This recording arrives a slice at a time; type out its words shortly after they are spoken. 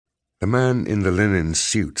The man in the linen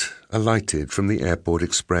suit alighted from the airport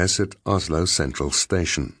express at Oslo Central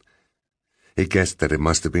Station. He guessed that it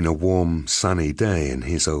must have been a warm, sunny day in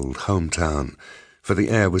his old hometown, for the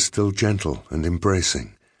air was still gentle and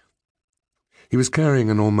embracing. He was carrying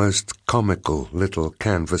an almost comical little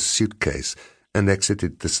canvas suitcase and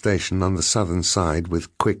exited the station on the southern side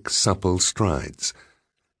with quick, supple strides.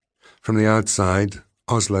 From the outside,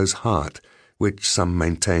 Oslo's heart, which some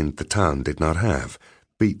maintained the town did not have,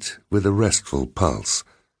 beat with a restful pulse.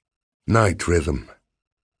 Night rhythm.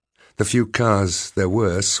 The few cars there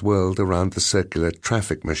were swirled around the circular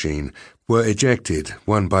traffic machine, were ejected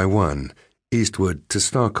one by one, eastward to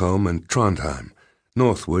Stockholm and Trondheim,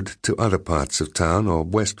 northward to other parts of town, or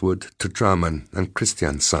westward to Drammen and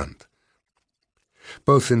Kristiansand.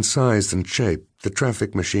 Both in size and shape, the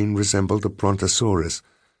traffic machine resembled a brontosaurus,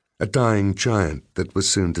 a dying giant that was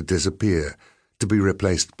soon to disappear, to be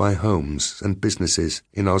replaced by homes and businesses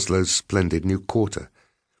in Oslo's splendid new quarter,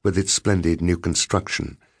 with its splendid new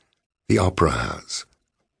construction, the Opera House.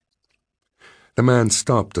 The man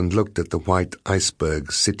stopped and looked at the white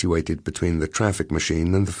icebergs situated between the traffic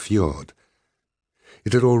machine and the fjord.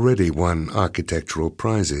 It had already won architectural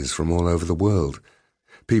prizes from all over the world.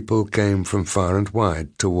 People came from far and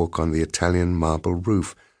wide to walk on the Italian marble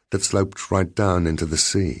roof that sloped right down into the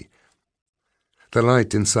sea. The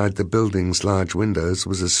light inside the building's large windows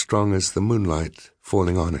was as strong as the moonlight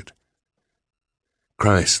falling on it.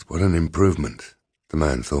 Christ, what an improvement, the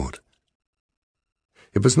man thought.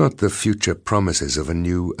 It was not the future promises of a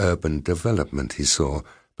new urban development he saw,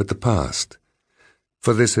 but the past.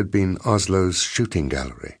 For this had been Oslo's shooting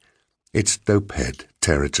gallery, its dopehead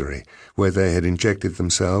territory, where they had injected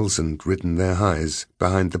themselves and ridden their highs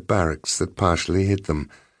behind the barracks that partially hid them,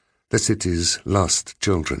 the city's lost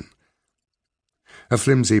children. A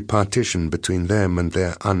flimsy partition between them and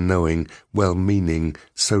their unknowing, well-meaning,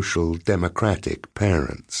 social, democratic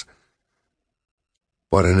parents.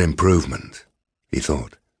 What an improvement, he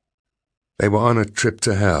thought. They were on a trip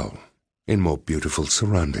to hell, in more beautiful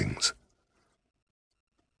surroundings.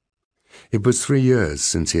 It was 3 years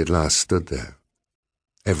since he had last stood there.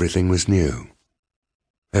 Everything was new.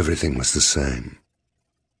 Everything was the same.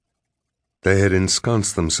 They had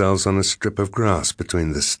ensconced themselves on a strip of grass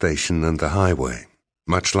between the station and the highway,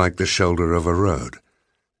 much like the shoulder of a road,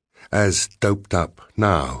 as doped up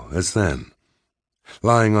now as then,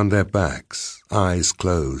 lying on their backs, eyes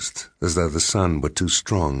closed, as though the sun were too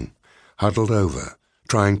strong, huddled over,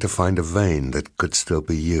 trying to find a vein that could still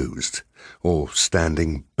be used, or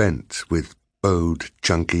standing bent with bowed,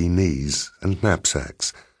 chunky knees and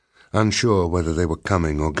knapsacks, unsure whether they were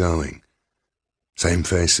coming or going. Same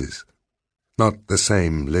faces. Not the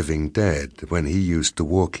same living dead when he used to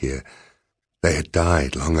walk here. They had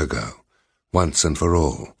died long ago, once and for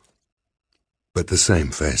all. But the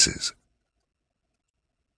same faces.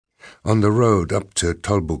 On the road up to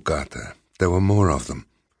Tollbugata, there were more of them.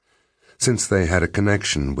 Since they had a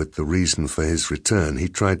connection with the reason for his return, he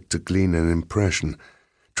tried to glean an impression,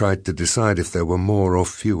 tried to decide if there were more or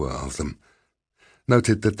fewer of them.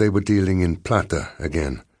 Noted that they were dealing in plata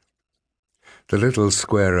again. The little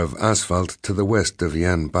square of asphalt to the west of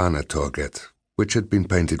Jernbanetorget, which had been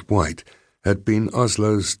painted white, had been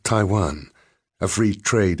Oslo's Taiwan, a free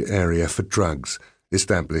trade area for drugs,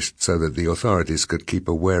 established so that the authorities could keep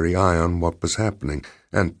a wary eye on what was happening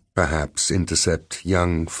and perhaps intercept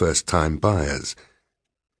young first-time buyers.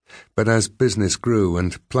 But as business grew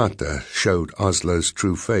and Plata showed Oslo's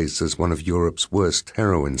true face as one of Europe's worst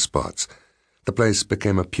heroin spots, the place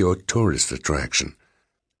became a pure tourist attraction.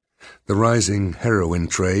 The rising heroin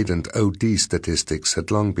trade and OD statistics had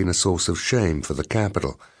long been a source of shame for the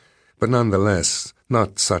capital, but nonetheless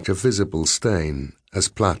not such a visible stain as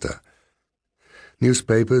Plata.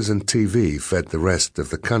 Newspapers and TV fed the rest of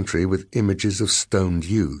the country with images of stoned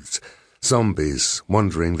youths, zombies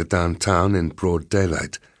wandering the downtown in broad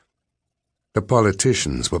daylight. The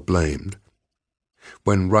politicians were blamed.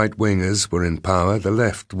 When right-wingers were in power, the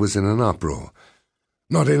left was in an uproar.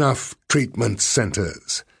 Not enough treatment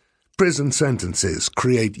centers. Prison sentences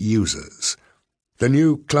create users. The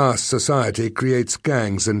new class society creates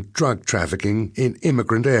gangs and drug trafficking in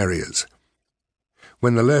immigrant areas.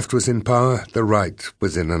 When the left was in power, the right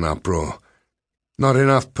was in an uproar. Not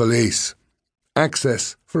enough police.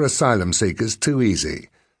 Access for asylum seekers too easy.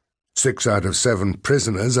 6 out of 7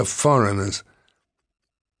 prisoners are foreigners.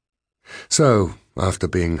 So, after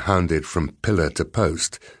being hounded from pillar to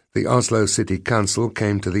post, the Oslo City Council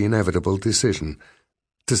came to the inevitable decision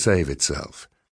to save itself.